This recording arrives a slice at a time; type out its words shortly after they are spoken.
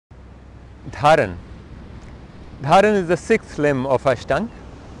Dharan. Dharan is the sixth limb of Ashtanga.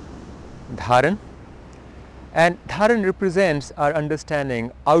 Dharan. And Dharan represents our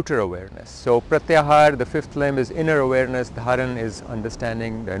understanding outer awareness. So Pratyahar, the fifth limb, is inner awareness. Dharan is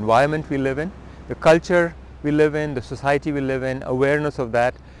understanding the environment we live in, the culture we live in, the society we live in, awareness of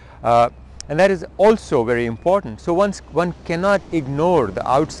that. And that is also very important. So one cannot ignore the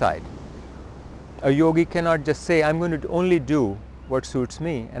outside. A yogi cannot just say, I'm going to only do what suits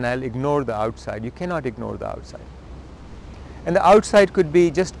me and I'll ignore the outside. You cannot ignore the outside. And the outside could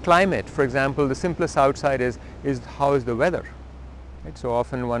be just climate. For example, the simplest outside is how is the weather? Right? So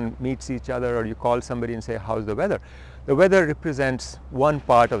often one meets each other or you call somebody and say, how's the weather? The weather represents one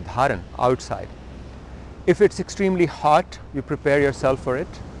part of Dharan, outside. If it's extremely hot, you prepare yourself for it.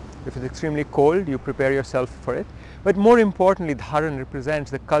 If it's extremely cold, you prepare yourself for it. But more importantly, Dharan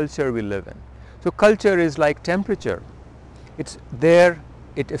represents the culture we live in. So culture is like temperature. It's there.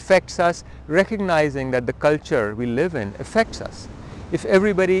 It affects us, recognizing that the culture we live in affects us. If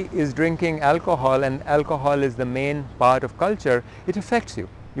everybody is drinking alcohol and alcohol is the main part of culture, it affects you.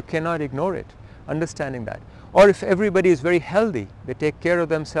 You cannot ignore it, understanding that. Or if everybody is very healthy, they take care of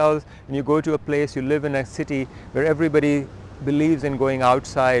themselves, and you go to a place, you live in a city where everybody believes in going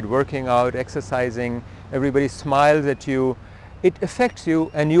outside, working out, exercising, everybody smiles at you, it affects you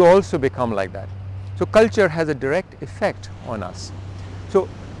and you also become like that. So culture has a direct effect on us. So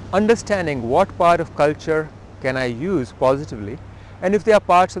understanding what part of culture can I use positively, and if there are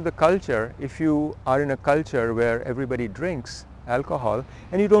parts of the culture, if you are in a culture where everybody drinks alcohol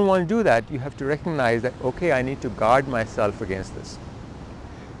and you don't want to do that, you have to recognize that, okay, I need to guard myself against this.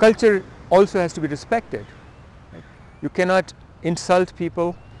 Culture also has to be respected. Right? You cannot insult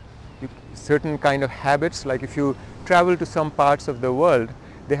people, certain kind of habits, like if you travel to some parts of the world,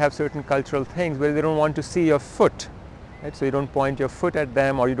 they have certain cultural things where they don't want to see your foot. Right? So you don't point your foot at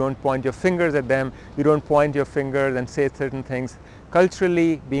them, or you don't point your fingers at them, you don't point your fingers and say certain things.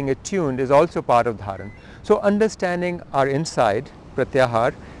 Culturally being attuned is also part of Dharan. So understanding our inside,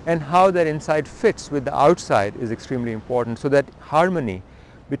 Pratyahar, and how that inside fits with the outside is extremely important, so that harmony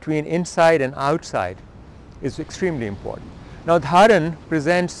between inside and outside is extremely important. Now Dharan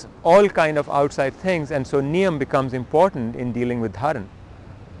presents all kind of outside things, and so Niyam becomes important in dealing with Dharan.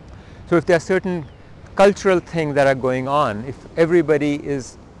 So if there are certain cultural things that are going on, if everybody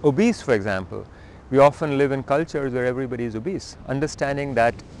is obese, for example, we often live in cultures where everybody is obese. Understanding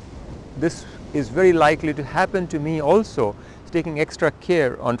that this is very likely to happen to me also, is taking extra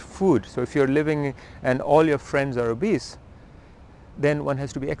care on food. So if you're living and all your friends are obese, then one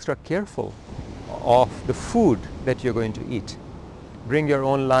has to be extra careful of the food that you're going to eat. Bring your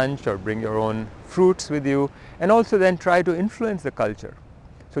own lunch or bring your own fruits with you, and also then try to influence the culture.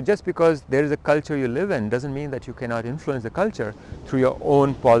 So just because there is a culture you live in doesn't mean that you cannot influence the culture through your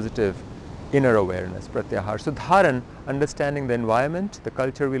own positive inner awareness, Pratyahar. So Dharan, understanding the environment, the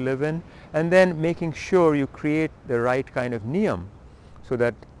culture we live in, and then making sure you create the right kind of niyam, so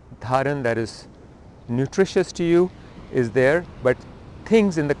that Dharan that is nutritious to you is there, but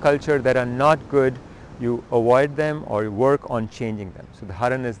things in the culture that are not good, you avoid them or you work on changing them. So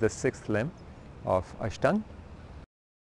Dharan is the sixth limb of Ashtanga.